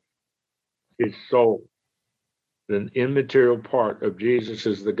 His soul, an immaterial part of Jesus,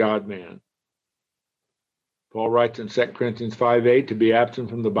 is the God-man. Paul writes in 2 Corinthians 5:8, to be absent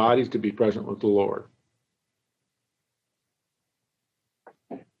from the body is to be present with the Lord.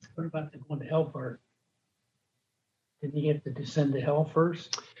 What about the going to hell part? Didn't he have to descend to hell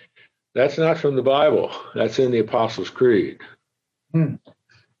first? That's not from the Bible. That's in the Apostles' Creed. Bill,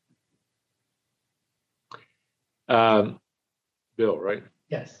 right?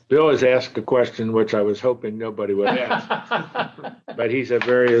 Yes. Bill has asked a question which I was hoping nobody would ask, but he's a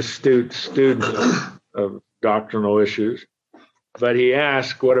very astute student of doctrinal issues. But he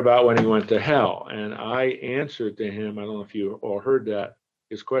asked, what about when he went to hell? And I answered to him, I don't know if you all heard that,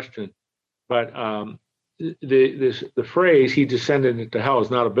 his question, but the phrase, he descended into hell,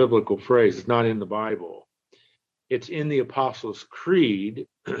 is not a biblical phrase. It's not in the Bible. It's in the Apostles' Creed,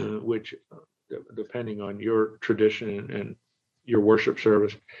 which, depending on your tradition and your worship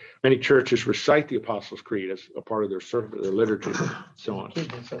service, many churches recite the Apostles' Creed as a part of their service, their liturgy, and so on.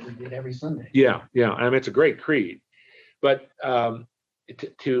 That's what we did every Sunday. Yeah. I mean, it's a great creed. But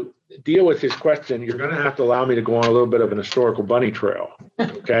to deal with his question, you're going to have to allow me to go on a little bit of an historical bunny trail,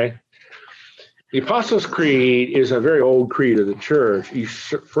 okay? The Apostles' Creed is a very old creed of the church. You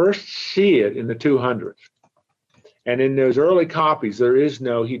first see it in the 200s. And in those early copies, there is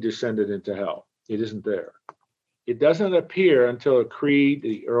no he descended into hell. It isn't there. It doesn't appear until a creed,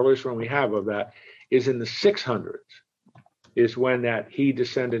 the earliest one we have of that, is in the 600s, is when that he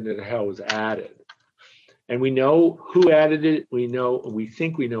descended into hell was added. And we know who added it. We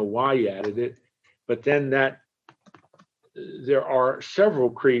think we know why he added it. But then there are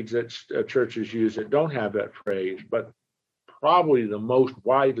several creeds that churches use that don't have that phrase, but probably the most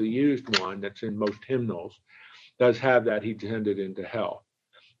widely used one that's in most hymnals does have that he descended into hell.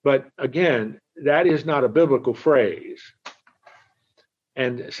 But again, that is not a biblical phrase.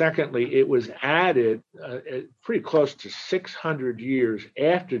 And secondly, it was added pretty close to 600 years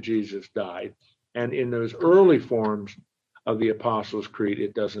after Jesus died. And in those early forms of the Apostles' Creed,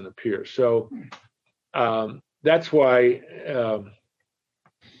 it doesn't appear. So that's why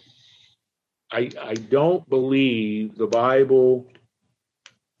I don't believe the Bible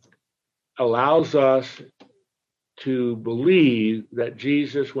allows us to believe that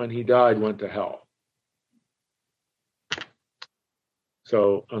Jesus, when he died, went to hell.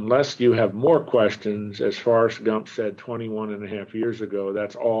 So unless you have more questions, as Forrest Gump said 21 and a half years ago,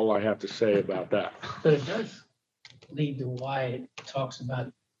 that's all I have to say about that. But it does lead to why it talks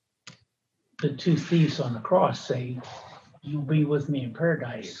about the two thieves on the cross saying, you'll be with me in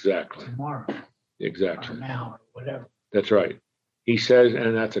paradise Exactly. tomorrow Exactly. or now or whatever. That's right. He says,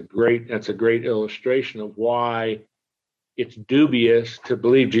 and that's a great illustration of why it's dubious to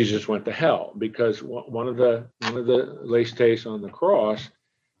believe Jesus went to hell, because one of the Laestes on the cross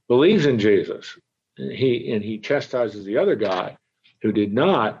believes in Jesus. He chastises the other guy who did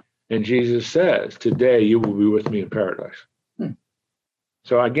not, and Jesus says, today you will be with me in paradise.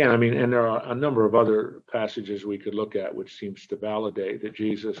 So again, I mean, and there are a number of other passages we could look at which seems to validate that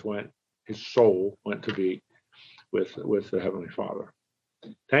Jesus his soul went to be with the Heavenly Father.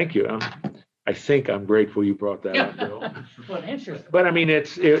 Thank you. I think I'm grateful you brought that up, Bill. Well, interesting. But I mean,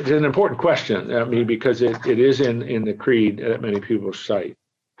 it's an important question. I mean, because it is in the creed that many people cite.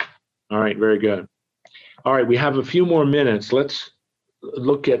 All right, very good. All right, we have a few more minutes. Let's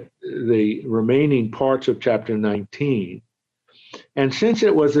look at the remaining parts of chapter 19. And since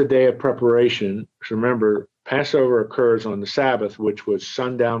it was a day of preparation, remember, Passover occurs on the Sabbath, which was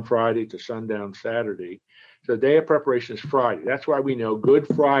sundown Friday to sundown Saturday. So the day of preparation is Friday. That's why we know Good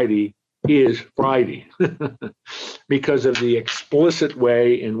Friday is Friday, because of the explicit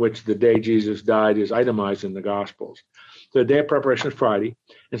way in which the day Jesus died is itemized in the Gospels. So the day of preparation is Friday,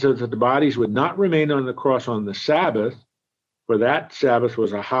 and so that the bodies would not remain on the cross on the Sabbath, for that Sabbath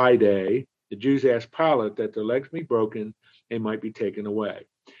was a high day. The Jews asked Pilate that their legs be broken, they might be taken away.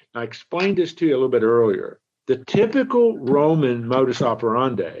 Now, I explained this to you a little bit earlier. The typical Roman modus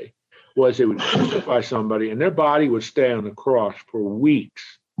operandi was they would crucify somebody and their body would stay on the cross for weeks.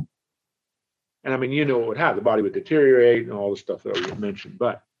 And I mean, you know what would happen. The body would deteriorate and all the stuff that we mentioned.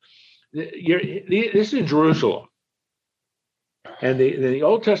 But this is in Jerusalem. And the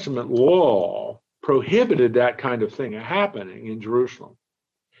Old Testament law prohibited that kind of thing happening in Jerusalem.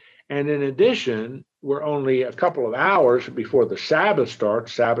 And in addition, we're only a couple of hours before the Sabbath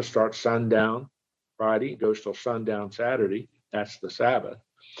starts. Sabbath starts sundown Friday, goes till sundown Saturday. That's the Sabbath.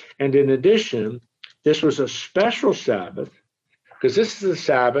 And in addition, this was a special Sabbath, because this is a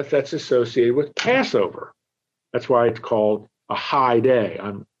Sabbath that's associated with Passover. That's why it's called a high day.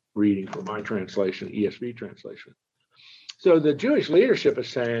 I'm reading from my translation, ESV translation. So the Jewish leadership is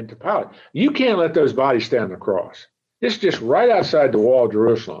saying to Pilate, you can't let those bodies stay on the cross. This is just right outside the wall of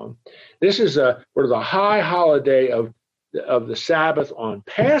Jerusalem. This is sort of the high holiday of the Sabbath on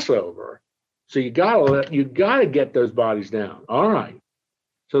Passover. So you gotta get those bodies down. All right.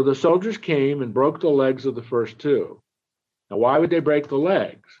 So the soldiers came and broke the legs of the first two. Now, why would they break the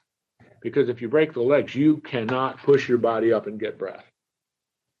legs? Because if you break the legs, you cannot push your body up and get breath.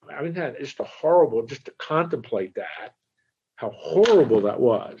 I mean, that is horrible just to contemplate that, how horrible that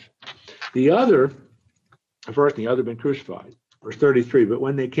was. The other had been crucified. Verse 33, but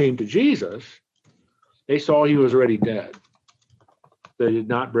when they came to Jesus, they saw he was already dead. They did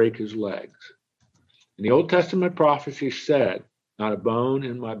not break his legs. And the Old Testament prophecy said, not a bone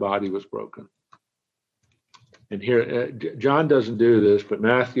in my body was broken. And here, John doesn't do this, but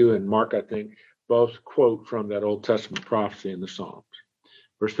Matthew and Mark, I think, both quote from that Old Testament prophecy in the Psalms.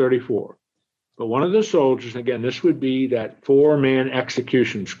 Verse 34, but one of the soldiers, again, this would be that 4-man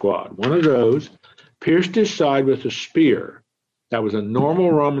execution squad, one of those pierced his side with a spear. That was a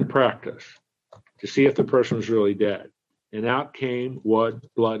normal Roman practice to see if the person was really dead. And out came blood,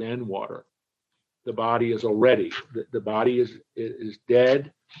 and water. The body is already, the body is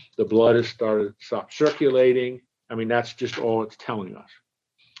dead. The blood has stopped circulating. I mean, that's just all it's telling us.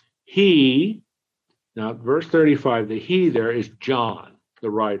 Now verse 35, the he there is John, the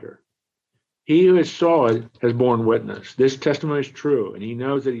writer. He who has saw it has borne witness. This testimony is true, and he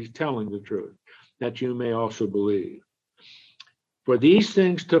knows that he's telling the truth, that you may also believe. For these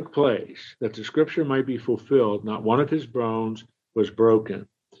things took place, that the scripture might be fulfilled. Not one of his bones was broken.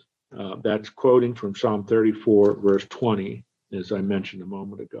 That's quoting from Psalm 34, verse 20, as I mentioned a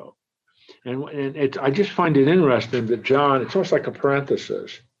moment ago. And I just find it interesting that John, it's almost like a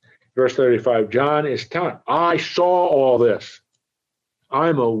parenthesis. Verse 35, John is telling, I saw all this.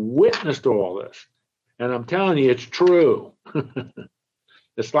 I'm a witness to all this. And I'm telling you, it's true.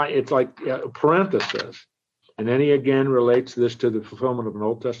 It's like a parenthesis. And then he again relates this to the fulfillment of an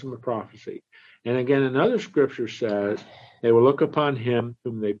Old Testament prophecy. And again, another scripture says, they will look upon him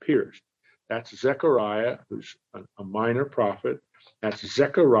whom they pierced. That's Zechariah, who's a minor prophet. That's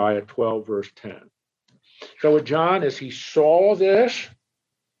Zechariah 12, verse 10. So with John, as he saw this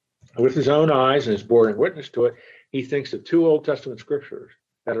with his own eyes and is bearing witness to it, he thinks of 2 Old Testament scriptures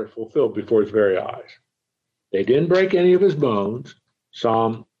that are fulfilled before his very eyes. They didn't break any of his bones,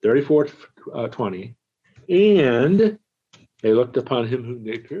 Psalm 34, 20, and they looked upon him whom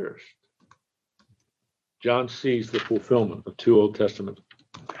they pierced. John sees the fulfillment of 2 Old Testament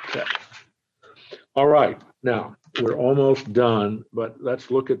texts. All right, now we're almost done, but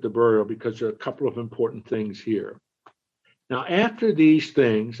let's look at the burial because there are a couple of important things here. Now, after these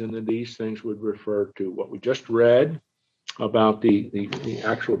things, and then these things would refer to what we just read about the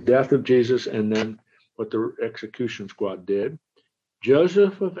actual death of Jesus and then what the execution squad did.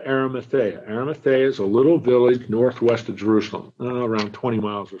 Joseph of Arimathea. Arimathea is a little village northwest of Jerusalem, around 20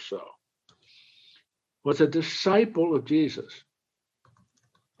 miles or so. Was a disciple of Jesus,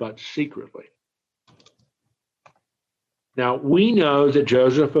 but secretly. Now, we know that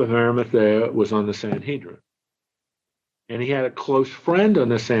Joseph of Arimathea was on the Sanhedrin, and he had a close friend on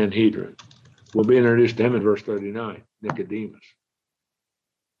the Sanhedrin. We'll be introduced to him in verse 39, Nicodemus.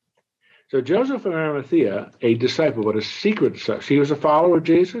 So Joseph of Arimathea, a disciple, but a secret disciple. He was a follower of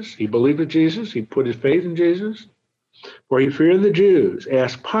Jesus. He believed in Jesus. He put his faith in Jesus. For he feared the Jews,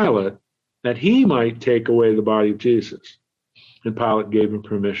 asked Pilate that he might take away the body of Jesus. And Pilate gave him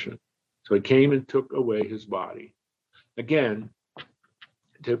permission. So he came and took away his body. Again,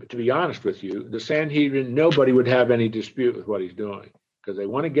 to be honest with you, the Sanhedrin, nobody would have any dispute with what he's doing because they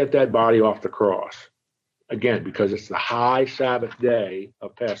want to get that body off the cross. Again, because it's the high Sabbath day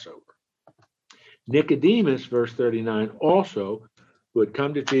of Passover. Nicodemus, verse 39, also, who had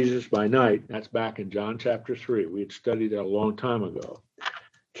come to Jesus by night, that's back in John chapter 3, we had studied that a long time ago,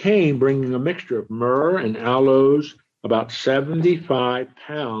 came bringing a mixture of myrrh and aloes, about 75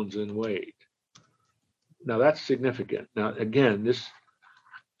 pounds in weight. Now that's significant. Now again, this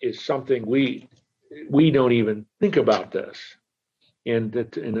is something we don't even think about this in the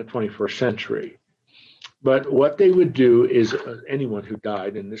 21st century. But what they would do is anyone who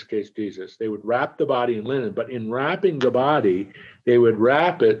died, in this case Jesus, they would wrap the body in linen. But in wrapping the body, they would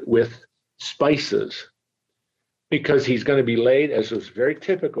wrap it with spices because he's going to be laid, as was very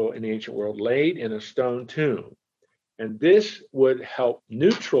typical in the ancient world, laid in a stone tomb. And this would help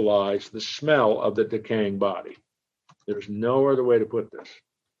neutralize the smell of the decaying body. There's no other way to put this.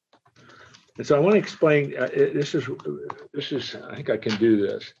 And so I want to explain, this is, I think I can do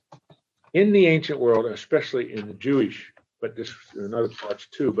this. In the ancient world, especially in the Jewish, but this in other parts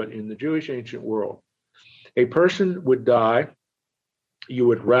too, but in the Jewish ancient world, a person would die you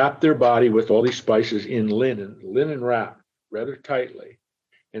would wrap their body with all these spices in linen wrapped rather tightly,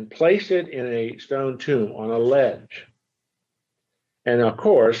 and place it in a stone tomb on a ledge. And of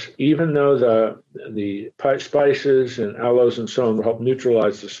course, even though the spices and aloes and so on will help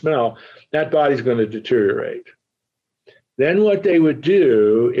neutralize the smell, that body's going to deteriorate. Then what they would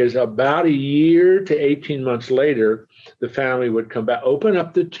do is about a year to 18 months later, the family would come back, open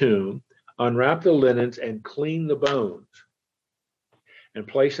up the tomb, unwrap the linens, and clean the bones and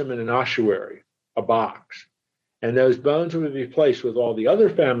place them in an ossuary, a box. And those bones would be placed with all the other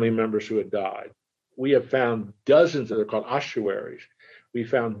family members who had died. We have found dozens, they're called ossuaries. We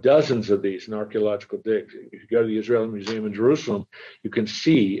found dozens of these in archaeological digs. If you go to the Israeli Museum in Jerusalem, you can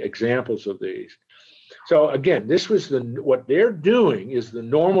see examples of these. So again, this was what they're doing is the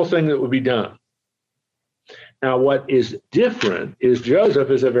normal thing that would be done. Now, what is different is Joseph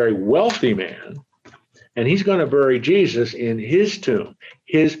is a very wealthy man, and he's going to bury Jesus in his tomb,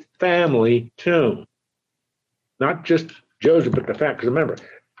 his family tomb. Not just Joseph, but the family. Because remember,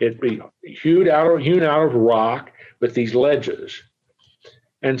 it'd be hewn out of rock with these ledges.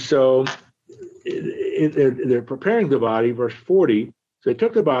 And so they're preparing the body, verse 40. So they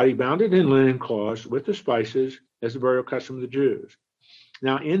took the body, bound it in linen cloths with the spices, as the burial custom of the Jews.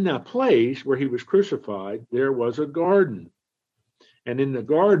 Now, in the place where he was crucified, there was a garden. And in the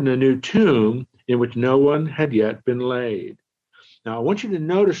garden, a new tomb in which no one had yet been laid. Now, I want you to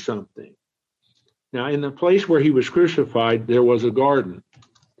notice something. Now, in the place where he was crucified, there was a garden.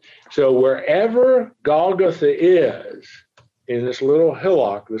 So wherever Golgotha is, in this little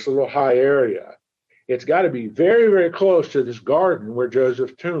hillock, this little high area, it's got to be very, very close to this garden where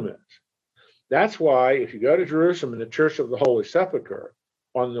Joseph's tomb is. That's why if you go to Jerusalem in the Church of the Holy Sepulchre,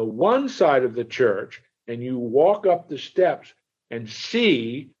 on the one side of the church, and you walk up the steps and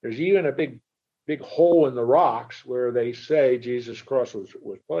see, there's even a big hole in the rocks where they say Jesus' cross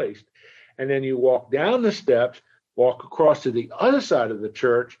was placed. And then you walk down the steps, walk across to the other side of the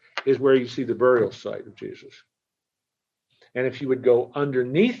church is where you see the burial site of Jesus. And if you would go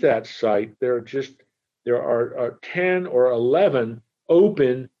underneath that site, there are 10 or 11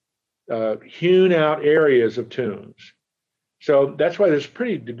 open, hewn out areas of tombs. So that's why there's a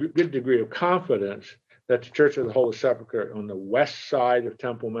pretty good degree of confidence that the Church of the Holy Sepulchre on the west side of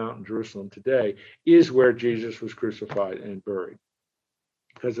Temple Mount in Jerusalem today is where Jesus was crucified and buried.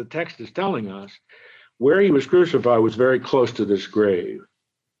 Because the text is telling us where he was crucified was very close to this grave.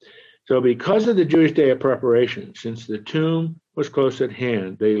 So because of the Jewish day of preparation, since the tomb was close at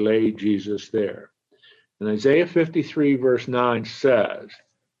hand, they laid Jesus there. And Isaiah 53 verse 9 says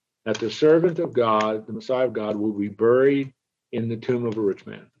that the servant of God, the Messiah of God, will be buried in the tomb of a rich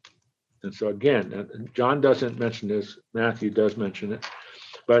man. And so again, John doesn't mention this, Matthew does mention it.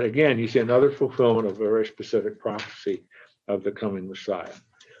 But again, you see another fulfillment of a very specific prophecy of the coming Messiah.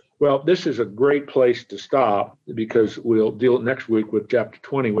 Well, this is a great place to stop because we'll deal next week with chapter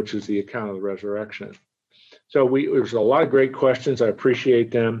 20, which is the account of the resurrection. So there's a lot of great questions. I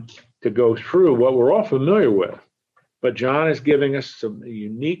appreciate them to go through what we're all familiar with. But John is giving us some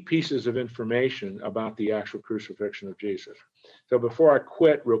unique pieces of information about the actual crucifixion of Jesus. So before I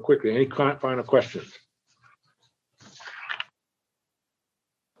quit, real quickly, any final questions?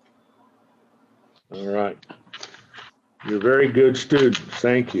 All right. You're very good students.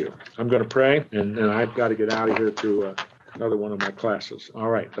 Thank you. I'm going to pray, and I've got to get out of here to another one of my classes. All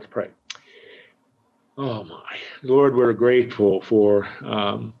right, let's pray. Oh, my. Lord, we're grateful for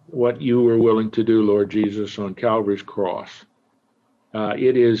what you were willing to do, Lord Jesus, on Calvary's cross.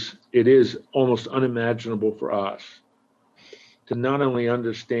 It is almost unimaginable for us to not only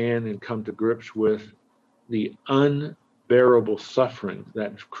understand and come to grips with the unbearable suffering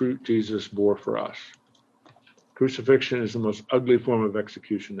that Jesus bore for us. Crucifixion is the most ugly form of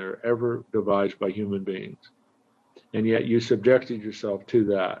execution there ever devised by human beings. And yet you subjected yourself to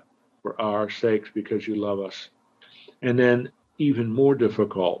that for our sakes because you love us. And then even more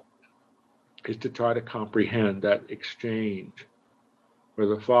difficult is to try to comprehend that exchange where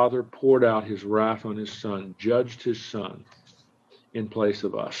the Father poured out his wrath on his Son, judged his Son in place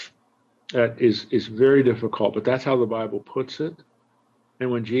of us. That is very difficult, but that's how the Bible puts it. And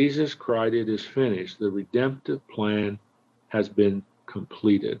when Jesus cried, "It is finished," the redemptive plan has been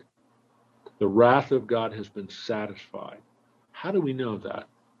completed. The wrath of God has been satisfied. How do we know that?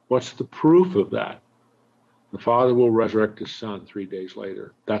 What's the proof of that? The Father will resurrect his Son 3 days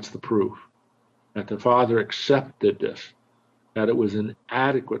later. That's the proof. That the Father accepted this, that it was an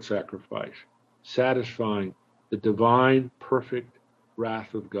adequate sacrifice, satisfying the divine, perfect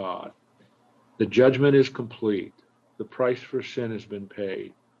wrath of God. The judgment is complete. The price for sin has been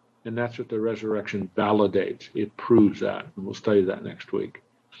paid. And that's what the resurrection validates. It proves that. And we'll study that next week.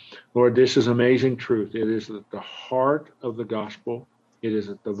 Lord, this is amazing truth. It is at the heart of the gospel. It is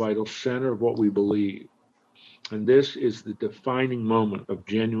at the vital center of what we believe. And this is the defining moment of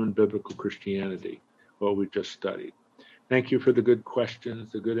genuine biblical Christianity, what we've just studied. Thank you for the good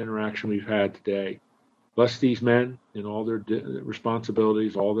questions, the good interaction we've had today. Bless these men in all their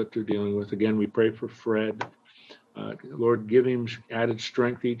responsibilities, all that they're dealing with. Again, we pray for Fred. Lord, give him added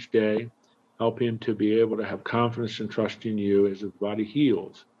strength each day. Help him to be able to have confidence and trust in you as his body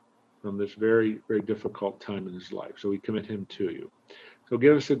heals from this very, very difficult time in his life. So we commit him to you. So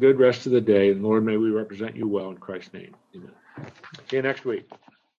give us a good rest of the day. And Lord, may we represent you well in Christ's name. Amen. See you next week.